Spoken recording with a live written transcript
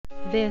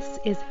This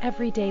is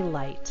Everyday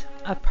Light,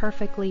 a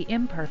perfectly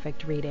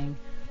imperfect reading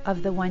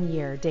of the One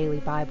Year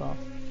Daily Bible.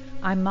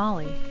 I'm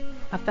Molly,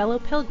 a fellow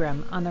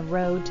pilgrim on the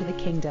road to the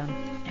kingdom,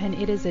 and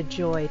it is a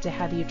joy to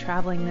have you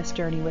traveling this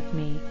journey with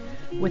me,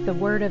 with the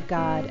Word of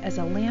God as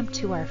a lamp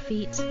to our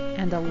feet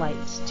and a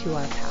light to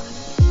our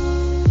path.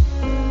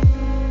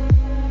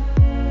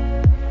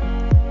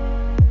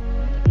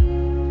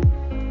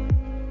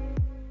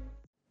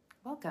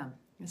 Welcome.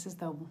 This is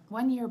the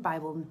One Year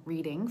Bible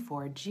reading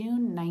for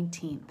June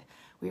 19th.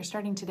 We are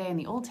starting today in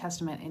the Old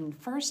Testament in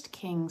 1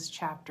 Kings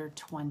chapter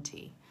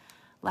 20.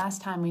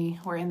 Last time we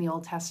were in the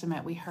Old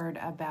Testament, we heard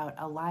about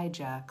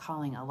Elijah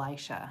calling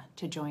Elisha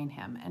to join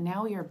him. And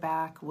now we are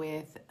back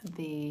with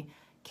the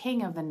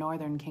king of the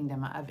northern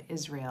kingdom of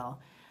Israel.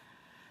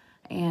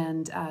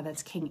 And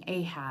that's King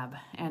Ahab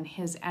and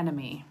his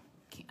enemy,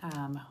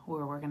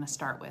 where we're going to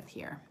start with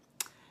here.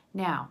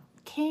 Now,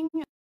 King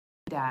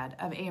Ben-Hadad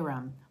of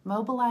Aram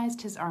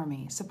mobilized his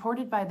army,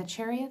 supported by the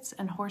chariots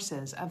and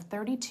horses of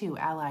 32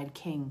 allied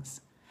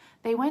kings.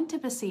 They went to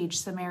besiege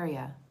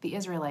Samaria, the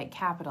Israelite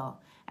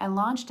capital, and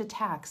launched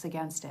attacks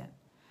against it.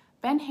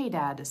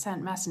 Ben-Hadad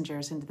sent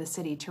messengers into the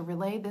city to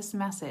relay this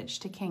message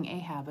to King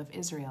Ahab of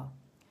Israel.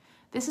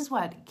 This is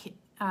what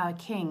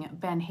King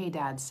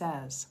Ben-Hadad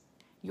says: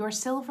 "Your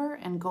silver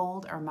and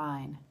gold are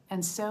mine,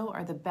 and so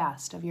are the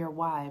best of your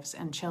wives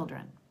and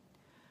children."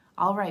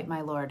 "All right,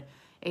 my lord,"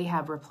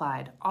 Ahab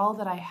replied, "all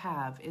that I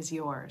have is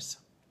yours."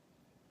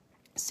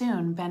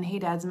 Soon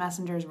Ben-Hadad's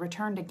messengers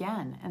returned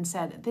again and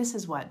said, "This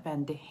is what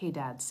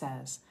Ben-Hadad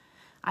says: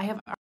 I have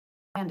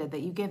demanded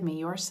that you give me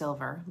your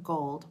silver,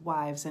 gold,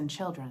 wives, and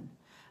children.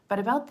 But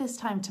about this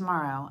time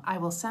tomorrow I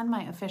will send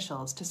my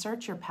officials to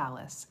search your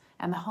palace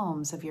and the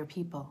homes of your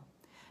people.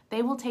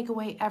 They will take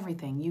away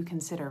everything you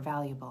consider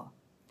valuable."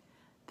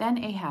 Then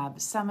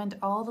Ahab summoned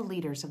all the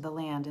leaders of the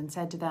land and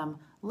said to them,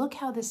 "Look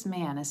how this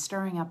man is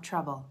stirring up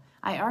trouble.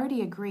 I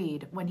already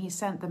agreed when he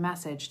sent the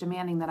message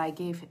demanding that I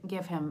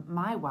give him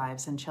my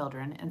wives and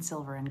children and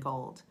silver and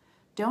gold.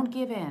 Don't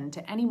give in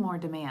to any more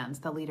demands,"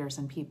 the leaders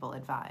and people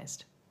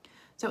advised.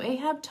 So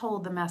Ahab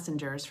told the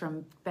messengers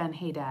from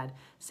Ben-Hadad,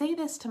 "Say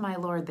this to my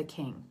lord the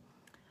king: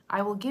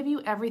 I will give you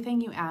everything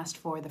you asked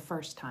for the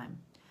first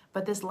time,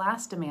 but this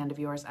last demand of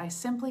yours I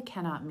simply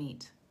cannot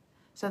meet."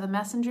 So the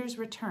messengers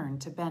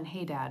returned to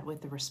Ben-Hadad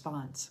with the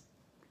response.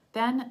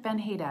 Then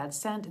Ben-Hadad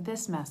sent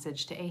this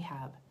message to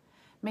Ahab: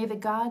 "May the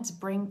gods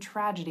bring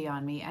tragedy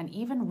on me, and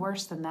even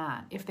worse than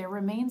that, if there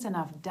remains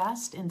enough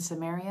dust in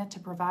Samaria to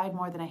provide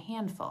more than a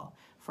handful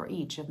for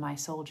each of my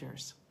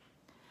soldiers."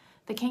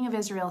 The king of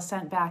Israel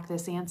sent back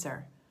this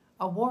answer: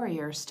 "A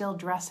warrior still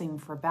dressing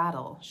for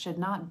battle should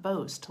not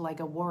boast like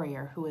a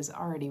warrior who has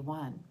already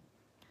won."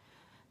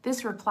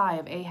 This reply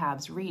of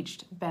Ahab's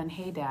reached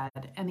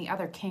Ben-Hadad and the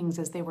other kings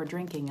as they were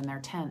drinking in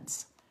their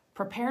tents.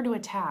 "Prepare to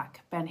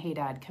attack,"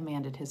 Ben-Hadad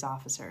commanded his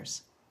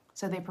officers.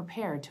 So they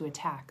prepared to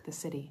attack the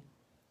city.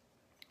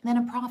 Then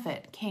a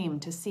prophet came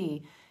to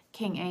see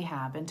King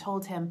Ahab and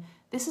told him,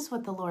 "This is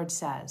what the Lord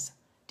says: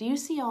 Do you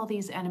see all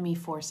these enemy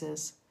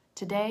forces?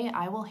 Today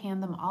I will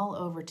hand them all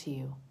over to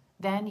you.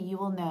 Then you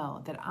will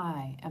know that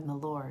I am the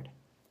Lord."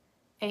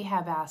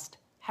 Ahab asked,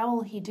 "How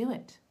will he do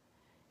it?"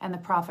 And the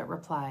prophet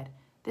replied,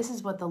 "This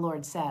is what the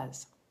Lord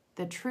says: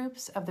 The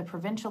troops of the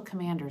provincial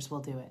commanders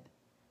will do it."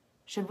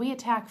 "Should we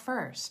attack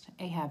first?"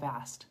 Ahab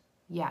asked.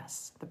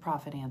 "Yes," the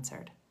prophet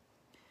answered.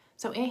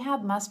 So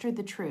Ahab mustered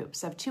the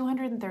troops of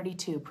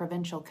 232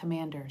 provincial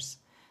commanders.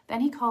 Then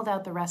he called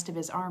out the rest of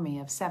his army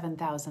of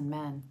 7,000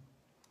 men.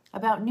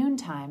 About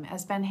noontime,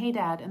 as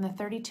Ben-Hadad and the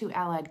 32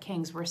 allied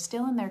kings were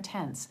still in their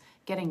tents,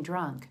 getting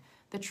drunk,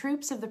 the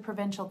troops of the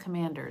provincial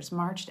commanders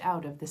marched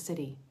out of the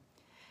city.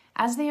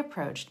 As they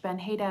approached,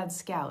 Ben-Hadad's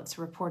scouts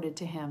reported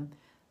to him,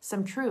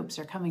 "Some troops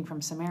are coming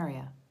from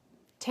Samaria."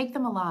 "Take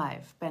them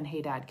alive,"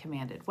 Ben-Hadad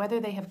commanded,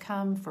 "whether they have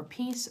come for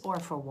peace or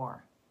for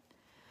war."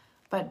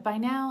 But by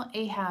now,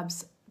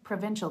 Ahab's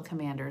provincial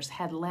commanders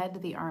had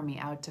led the army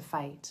out to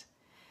fight.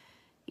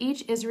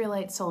 Each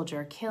Israelite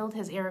soldier killed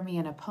his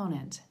Aramean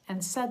opponent,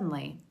 and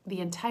suddenly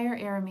the entire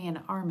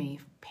Aramean army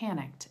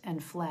panicked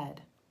and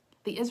fled.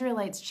 The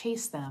Israelites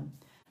chased them,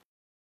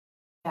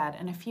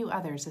 and a few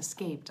others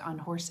escaped on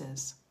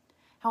horses.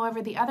 However,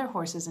 the other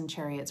horses and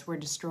chariots were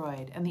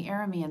destroyed, and the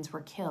Arameans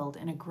were killed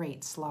in a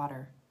great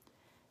slaughter.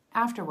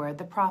 Afterward,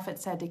 the prophet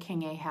said to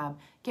King Ahab,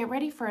 "Get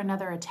ready for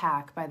another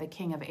attack by the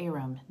king of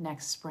Aram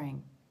next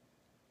spring."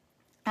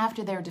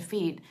 After their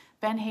defeat,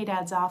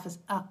 Ben-Hadad's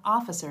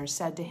officers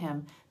said to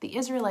him, "The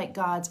Israelite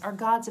gods are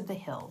gods of the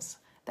hills.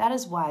 That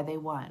is why they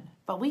won,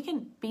 but we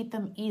can beat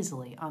them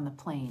easily on the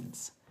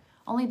plains.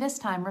 Only this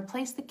time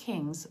replace the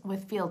kings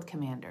with field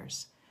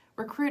commanders.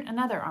 Recruit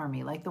another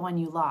army like the one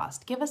you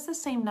lost. Give us the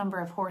same number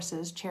of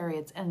horses,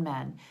 chariots, and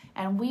men,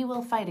 and we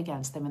will fight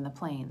against them in the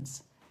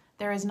plains.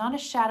 There is not a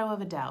shadow of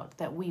a doubt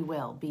that we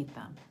will beat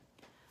them."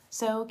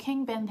 So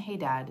King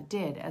Ben-Hadad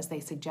did as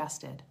they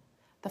suggested.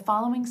 The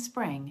following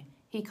spring,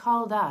 he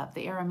called up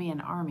the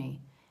Aramean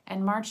army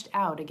and marched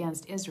out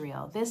against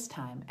Israel, this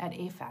time at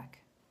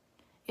Aphek.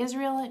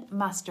 Israel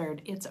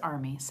mustered its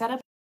army, set up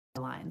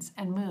lines,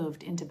 and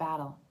moved into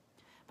battle.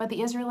 But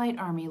the Israelite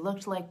army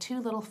looked like two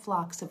little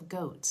flocks of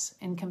goats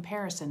in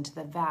comparison to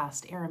the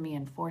vast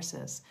Aramean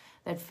forces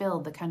that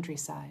filled the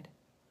countryside.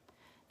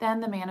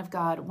 Then the man of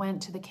God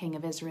went to the king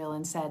of Israel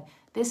and said,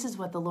 "This is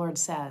what the Lord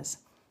says.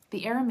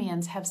 The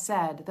Arameans have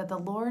said that the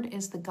Lord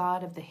is the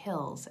God of the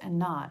hills and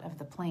not of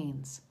the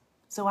plains.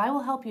 So I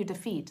will help you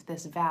defeat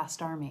this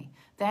vast army.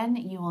 Then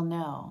you will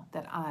know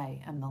that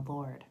I am the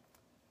Lord."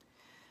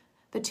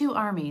 The two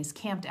armies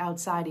camped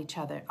opposite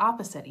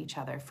each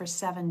other for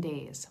 7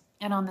 days,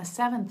 and on the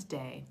 7th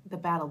day the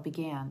battle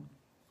began.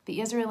 The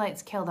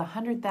Israelites killed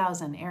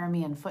 100,000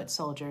 Aramean foot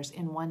soldiers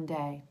in one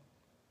day.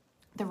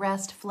 The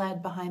rest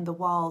fled behind the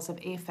walls of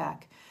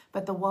Aphek,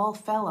 but the wall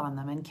fell on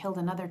them and killed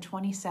another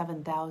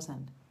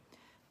 27,000.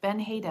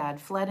 Ben-Hadad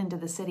fled into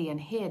the city and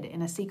hid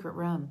in a secret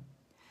room.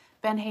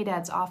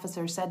 Ben-Hadad's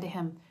officers said to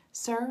him,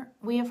 "Sir,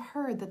 we have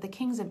heard that the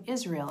kings of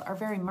Israel are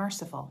very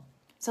merciful.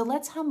 So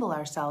let's humble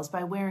ourselves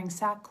by wearing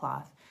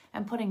sackcloth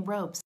and putting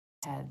ropes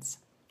on our heads.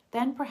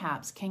 Then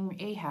perhaps King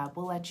Ahab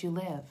will let you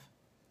live."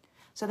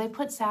 So they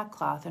put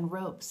sackcloth and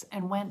ropes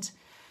and went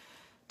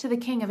to the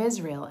king of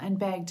Israel and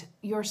begged,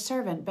 "Your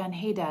servant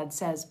Ben-Hadad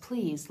says,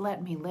 'Please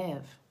let me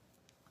live.'"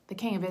 The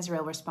king of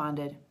Israel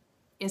responded,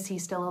 "Is he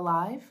still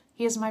alive?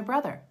 He is my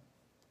brother."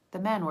 The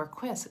men were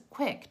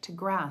quick to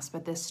grasp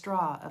at this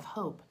straw of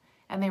hope,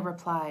 and they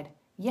replied,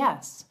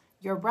 "Yes,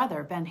 your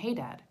brother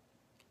Ben-Hadad."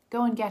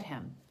 "Go and get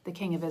him," the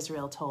king of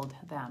Israel told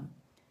them.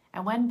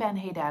 And when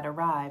Ben-Hadad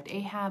arrived,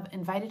 Ahab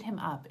invited him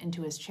up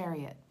into his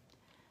chariot.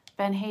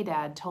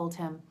 Ben-Hadad told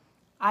him,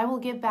 "I will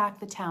give back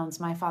the towns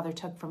my father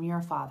took from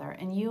your father,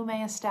 and you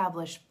may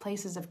establish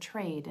places of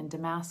trade in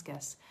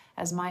Damascus,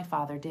 as my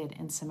father did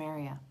in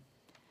Samaria."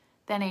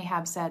 Then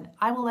Ahab said,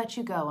 "I will let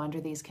you go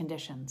under these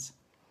conditions."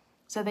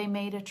 So they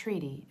made a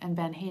treaty, and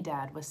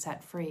Ben-Hadad was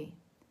set free.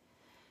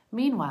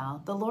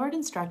 Meanwhile, the Lord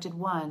instructed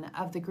one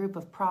of the group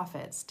of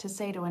prophets to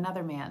say to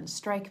another man,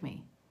 "Strike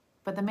me."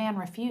 But the man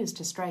refused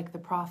to strike the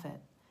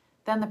prophet.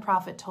 Then the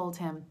prophet told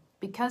him,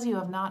 "Because you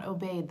have not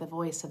obeyed the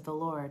voice of the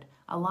Lord,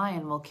 a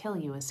lion will kill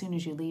you as soon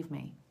as you leave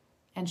me."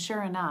 And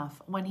sure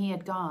enough, when he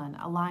had gone,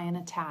 a lion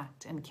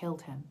attacked and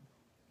killed him.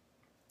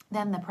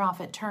 Then the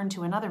prophet turned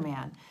to another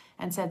man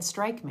and said,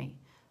 "Strike me."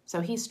 So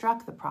he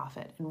struck the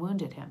prophet and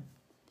wounded him.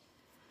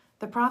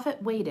 The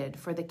prophet waited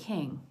for the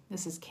king,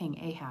 this is King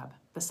Ahab,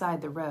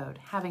 beside the road,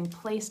 having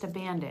placed a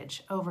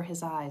bandage over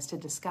his eyes to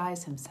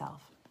disguise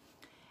himself.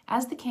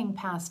 As the king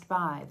passed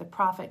by, the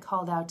prophet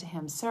called out to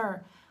him,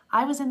 "Sir,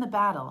 I was in the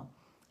battle,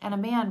 and a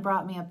man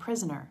brought me a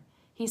prisoner.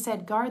 He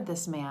said, 'Guard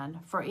this man,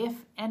 for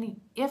if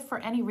for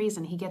any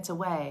reason he gets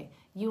away,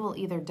 you will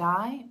either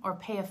die or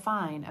pay a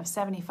fine of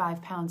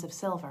 75 pounds of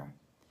silver.'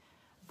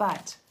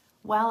 But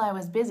while I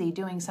was busy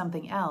doing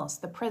something else,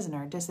 the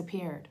prisoner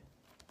disappeared."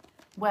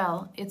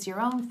 "Well, it's your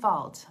own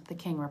fault," the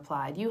king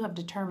replied. "You have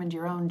determined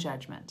your own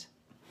judgment."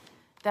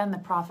 Then the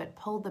prophet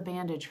pulled the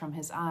bandage from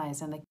his eyes,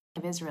 and the king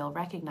of Israel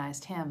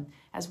recognized him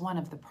as one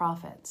of the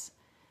prophets.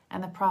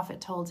 And the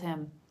prophet told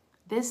him,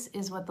 "This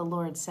is what the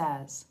Lord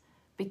says.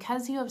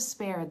 Because you have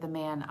spared the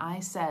man I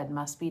said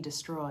must be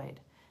destroyed,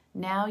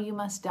 now you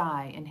must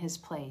die in his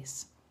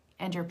place,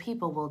 and your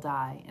people will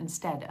die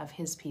instead of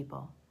his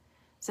people."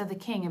 So the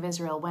king of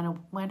Israel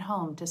went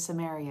home to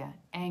Samaria,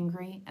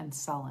 angry and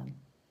sullen.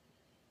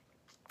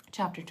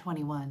 Chapter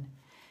 21.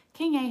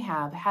 King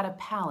Ahab had a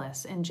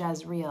palace in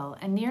Jezreel,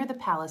 and near the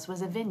palace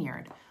was a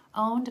vineyard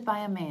owned by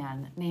a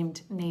man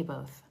named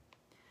Naboth.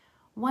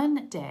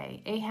 One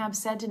day, Ahab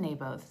said to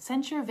Naboth,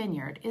 "Since your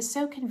vineyard is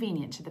so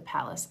convenient to the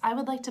palace, I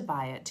would like to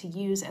buy it to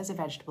use as a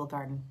vegetable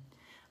garden.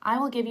 I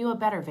will give you a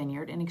better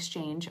vineyard in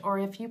exchange, or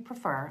if you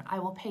prefer, I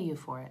will pay you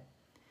for it."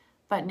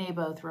 But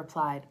Naboth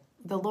replied,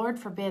 "The Lord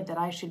forbid that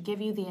I should give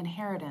you the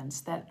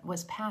inheritance that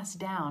was passed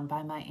down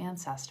by my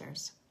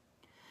ancestors."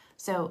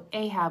 So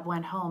Ahab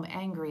went home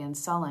angry and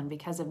sullen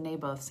because of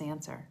Naboth's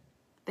answer.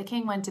 The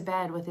king went to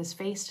bed with his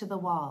face to the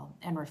wall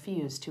and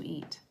refused to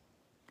eat.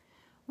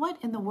 "What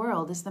in the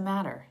world is the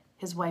matter?"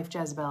 his wife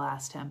Jezebel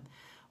asked him.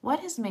 "What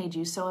has made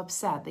you so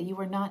upset that you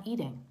are not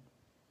eating?"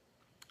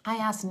 "I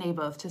asked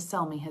Naboth to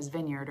sell me his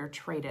vineyard or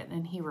trade it,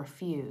 and he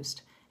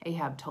refused,"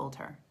 Ahab told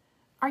her.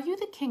 "Are you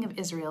the king of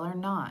Israel or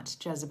not?"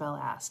 Jezebel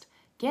asked.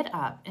 "Get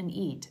up and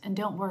eat, and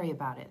don't worry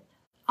about it.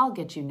 I'll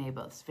get you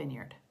Naboth's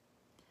vineyard."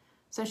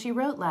 So she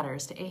wrote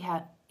letters to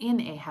Ahab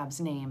in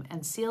Ahab's name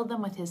and sealed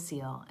them with his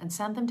seal and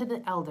sent them to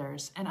the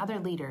elders and other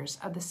leaders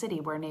of the city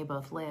where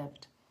Naboth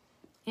lived.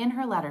 In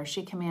her letter,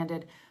 she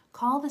commanded,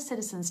 "Call the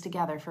citizens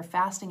together for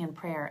fasting and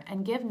prayer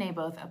and give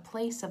Naboth a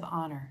place of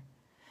honor.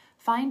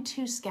 Find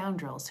 2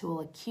 scoundrels who will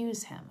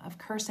accuse him of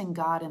cursing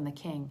God and the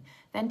king,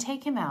 then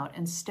take him out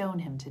and stone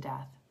him to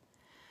death."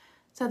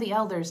 So the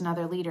elders and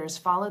other leaders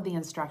followed the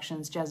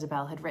instructions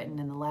Jezebel had written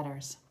in the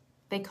letters.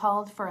 They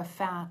called for a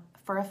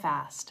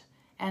fast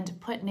and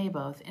put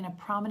Naboth in a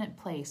prominent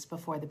place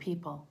before the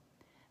people.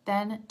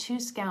 Then 2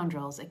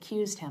 scoundrels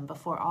accused him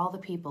before all the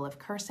people of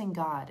cursing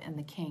God and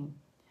the king.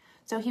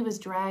 So he was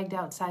dragged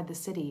outside the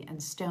city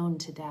and stoned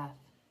to death.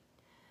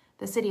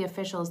 The city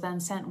officials then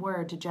sent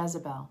word to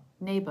Jezebel,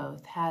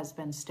 "Naboth has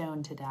been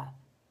stoned to death."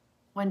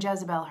 When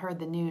Jezebel heard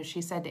the news,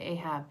 she said to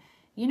Ahab,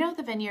 "You know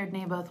the vineyard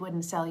Naboth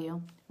wouldn't sell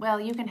you? Well,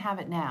 you can have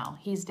it now.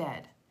 He's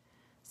dead."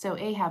 So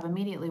Ahab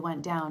immediately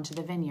went down to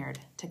the vineyard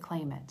to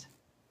claim it.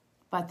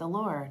 But the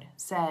Lord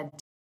said,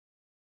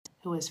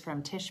 who is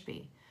from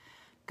Tishbe,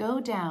 "Go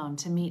down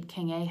to meet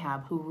King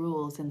Ahab, who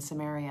rules in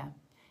Samaria.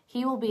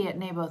 He will be at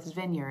Naboth's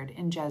vineyard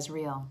in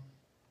Jezreel,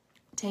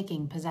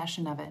 taking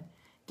possession of it.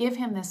 Give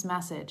him this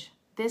message.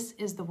 This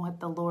is what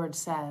the Lord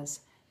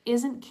says.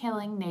 Isn't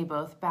killing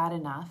Naboth bad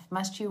enough?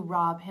 Must you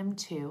rob him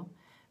too?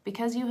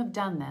 Because you have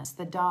done this,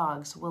 the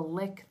dogs will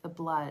lick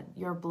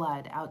your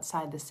blood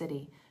outside the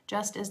city,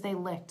 just as they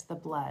licked the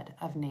blood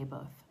of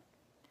Naboth."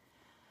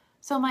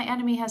 "So my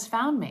enemy has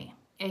found me,"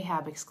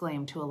 Ahab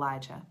exclaimed to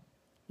Elijah.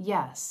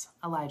 "Yes,"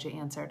 Elijah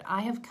answered,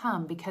 "I have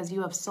come because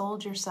you have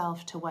sold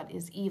yourself to what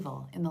is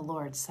evil in the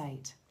Lord's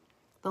sight.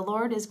 The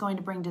Lord is going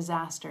to bring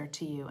disaster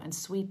to you and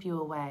sweep you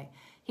away.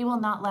 He will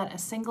not let a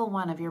single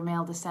one of your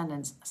male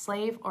descendants,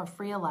 slave or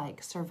free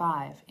alike,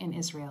 survive in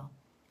Israel.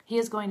 He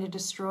is going to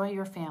destroy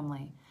your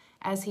family,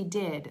 as he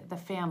did the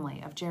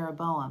family of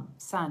Jeroboam,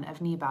 son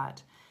of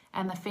Nebat,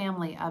 and the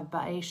family of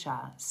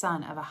Baasha,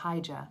 son of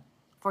Ahijah.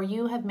 For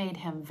you have made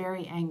him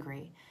very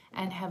angry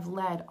and have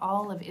led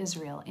all of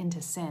Israel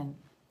into sin.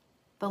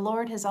 The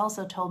Lord has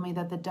also told me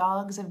that the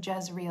dogs of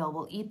Jezreel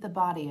will eat the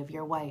body of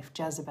your wife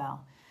Jezebel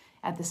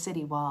at the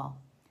city wall.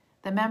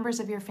 The members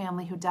of your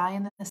family who die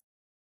in the city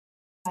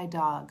by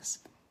dogs,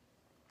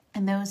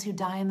 and those who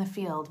die in the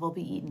field will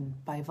be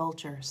eaten by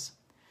vultures.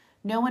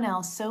 No one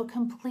else so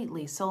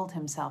completely sold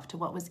himself to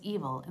what was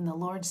evil in the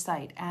Lord's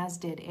sight as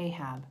did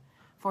Ahab,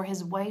 for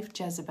his wife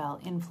Jezebel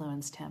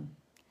influenced him.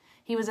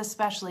 He was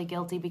especially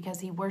guilty because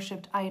he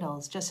worshipped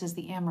idols just as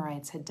the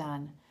Amorites had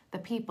done, the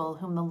people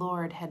whom the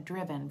Lord had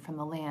driven from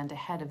the land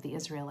ahead of the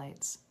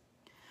Israelites.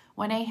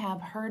 When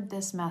Ahab heard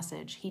this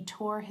message, he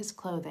tore his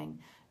clothing,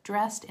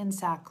 dressed in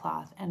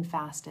sackcloth, and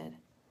fasted.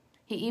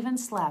 He even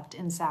slept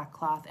in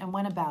sackcloth and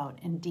went about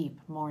in deep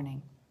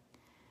mourning.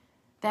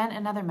 Then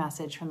another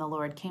message from the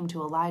Lord came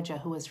to Elijah,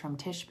 who was from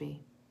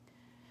Tishbe.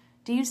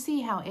 "Do you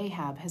see how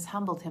Ahab has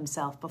humbled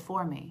himself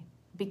before me?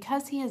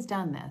 Because he has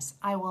done this,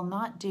 I will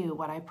not do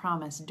what I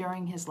promised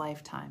during his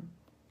lifetime.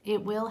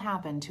 It will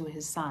happen to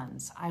his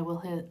sons. I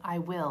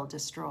will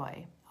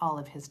destroy all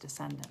of his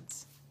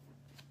descendants."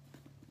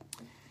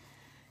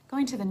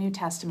 Going to the New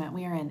Testament,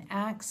 we are in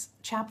Acts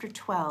chapter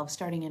 12,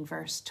 starting in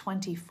verse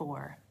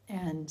 24,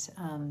 and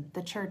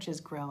the church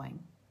is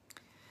growing.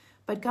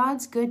 But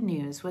God's good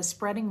news was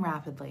spreading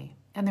rapidly,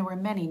 and there were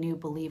many new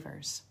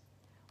believers.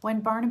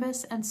 When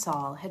Barnabas and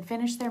Saul had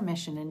finished their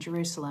mission in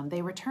Jerusalem,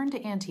 they returned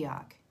to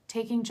Antioch,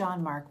 taking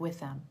John Mark with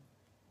them.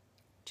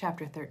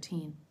 Chapter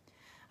 13.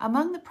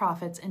 Among the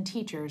prophets and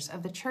teachers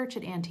of the church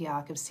at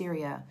Antioch of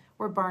Syria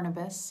were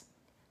Barnabas,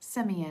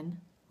 Simeon,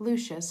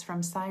 Lucius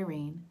from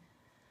Cyrene,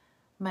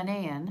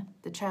 Manaen,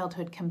 the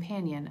childhood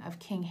companion of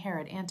King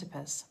Herod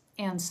Antipas,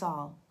 and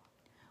Saul.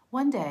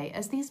 One day,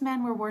 as these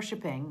men were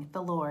worshiping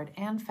the Lord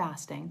and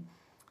fasting,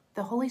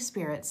 the Holy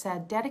Spirit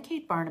said,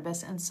 "Dedicate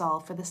Barnabas and Saul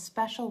for the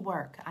special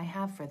work I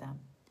have for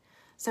them."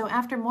 So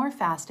after more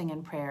fasting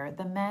and prayer,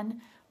 the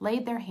men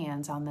laid their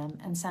hands on them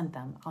and sent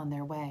them on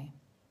their way.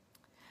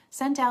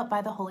 Sent out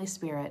by the Holy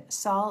Spirit,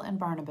 Saul and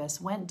Barnabas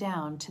went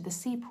down to the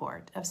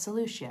seaport of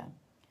Seleucia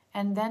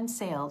and then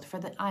sailed for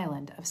the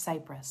island of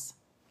Cyprus.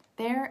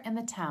 There in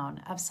the town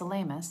of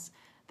Salamis,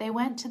 they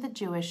went to the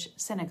Jewish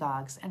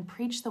synagogues and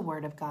preached the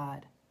word of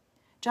God.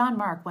 John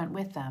Mark went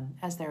with them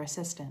as their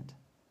assistant.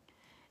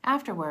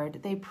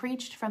 Afterward, they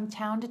preached from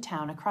town to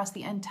town across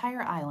the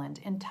entire island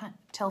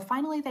until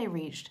finally they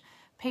reached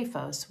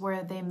Paphos,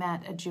 where they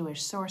met a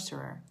Jewish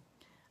sorcerer,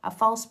 a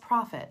false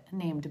prophet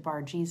named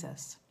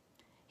Bar-Jesus.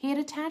 He had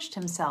attached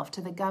himself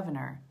to the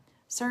governor,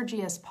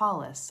 Sergius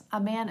Paulus, a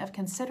man of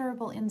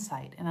considerable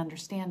insight and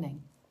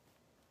understanding.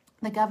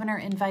 The governor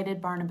invited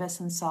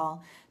Barnabas and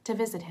Saul to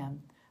visit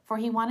him, for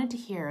he wanted to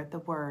hear the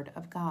word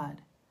of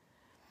God.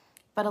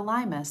 But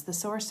Elymas, the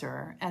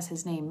sorcerer, as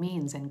his name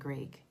means in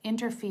Greek,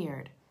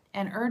 interfered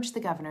and urged the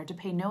governor to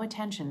pay no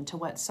attention to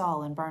what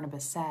Saul and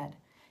Barnabas said.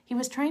 He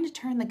was trying to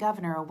turn the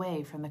governor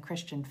away from the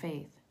Christian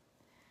faith.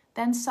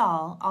 Then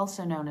Saul,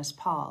 also known as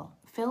Paul,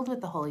 filled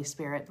with the Holy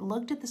Spirit,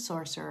 looked at the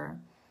sorcerer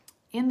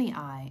in the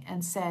eye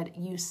and said,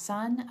 "You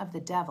son of the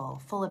devil,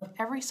 full of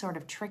every sort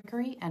of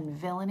trickery and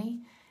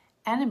villainy,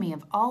 enemy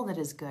of all that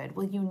is good,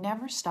 will you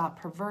never stop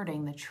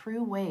perverting the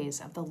true ways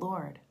of the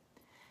Lord?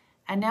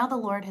 And now the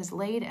Lord has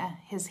laid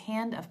his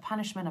hand of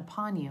punishment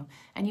upon you,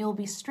 and you will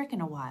be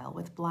stricken a while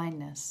with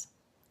blindness."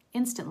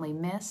 Instantly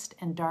mist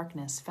and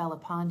darkness fell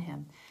upon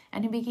him,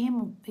 and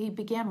he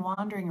began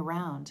wandering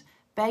around,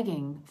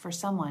 begging for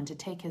someone to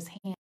take his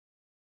hand.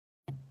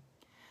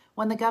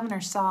 When the governor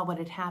saw what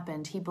had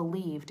happened, he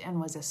believed and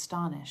was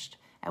astonished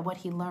at what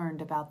he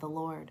learned about the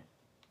Lord.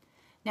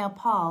 Now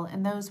Paul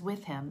and those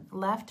with him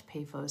left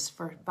Paphos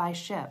by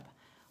ship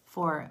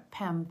for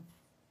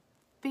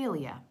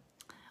Pamphylia,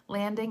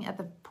 landing at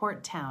the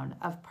port town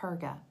of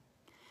Perga.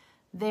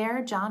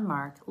 There John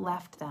Mark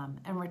left them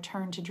and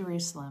returned to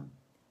Jerusalem,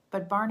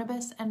 but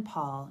Barnabas and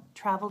Paul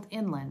traveled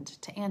inland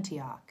to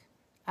Antioch.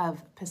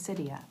 of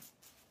Pisidia.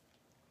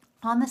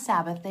 On the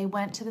Sabbath, they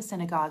went to the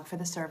synagogue for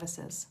the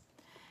services.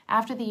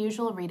 After the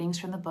usual readings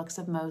from the books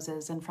of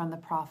Moses and from the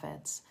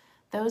prophets,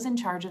 those in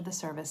charge of the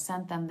service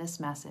sent them this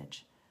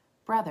message: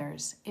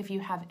 "Brothers, if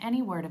you have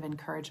any word of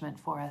encouragement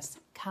for us,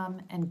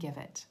 come and give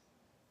it."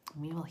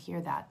 We will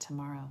hear that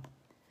tomorrow.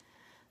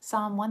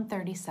 Psalm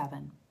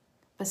 137.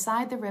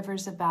 Beside the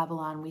rivers of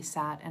Babylon we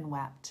sat and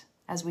wept,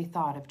 as we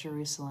thought of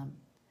Jerusalem.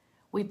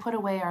 We put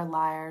away our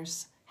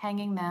lyres,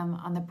 hanging them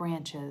on the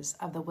branches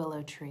of the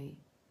willow tree.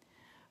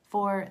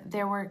 For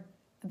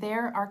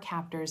there our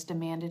captors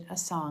demanded a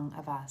song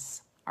of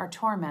us. Our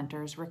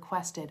tormentors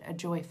requested a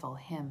joyful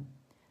hymn.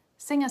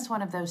 Sing us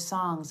one of those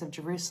songs of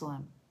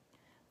Jerusalem.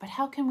 But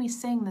how can we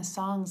sing the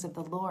songs of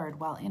the Lord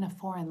while in a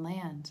foreign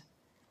land?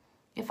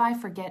 If I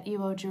forget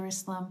you, O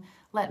Jerusalem,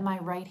 let my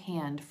right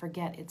hand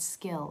forget its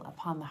skill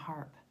upon the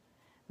harp.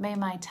 May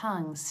my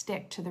tongue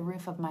stick to the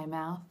roof of my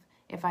mouth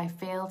if I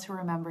fail to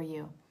remember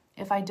you,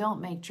 if I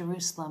don't make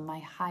Jerusalem my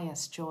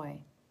highest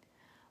joy.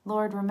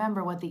 Lord,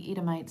 remember what the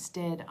Edomites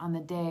did on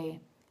the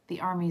day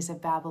the armies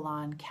of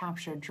Babylon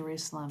captured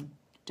Jerusalem.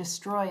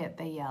 Destroy it,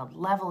 they yelled,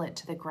 level it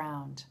to the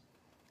ground.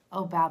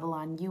 O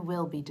Babylon, you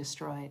will be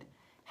destroyed.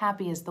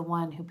 Happy is the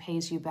one who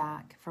pays you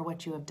back for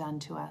what you have done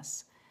to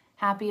us.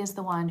 Happy is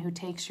the one who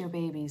takes your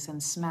babies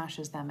and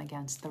smashes them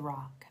against the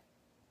rock.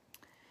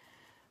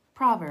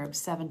 Proverbs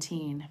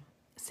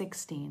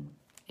 17:16.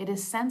 It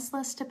is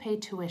senseless to pay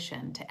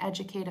tuition to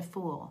educate a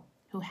fool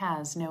who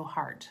has no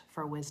heart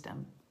for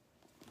wisdom.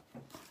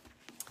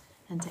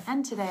 And to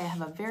end today, I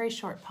have a very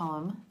short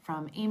poem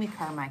from Amy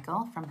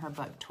Carmichael from her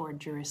book Toward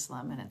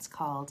Jerusalem, and it's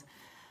called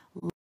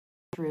Love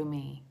Through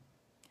Me.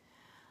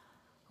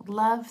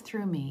 Love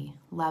through me,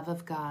 love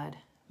of God,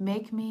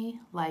 make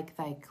me like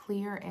thy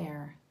clear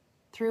air,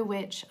 through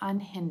which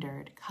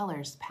unhindered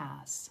colors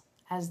pass,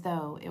 as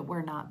though it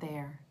were not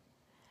there.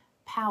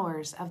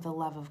 Powers of the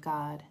love of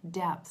God,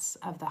 depths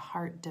of the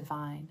heart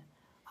divine,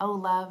 O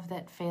love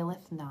that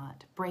faileth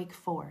not, break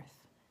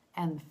forth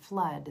and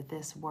flood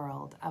this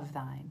world of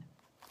thine.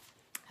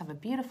 Have a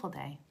beautiful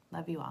day.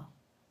 Love you all.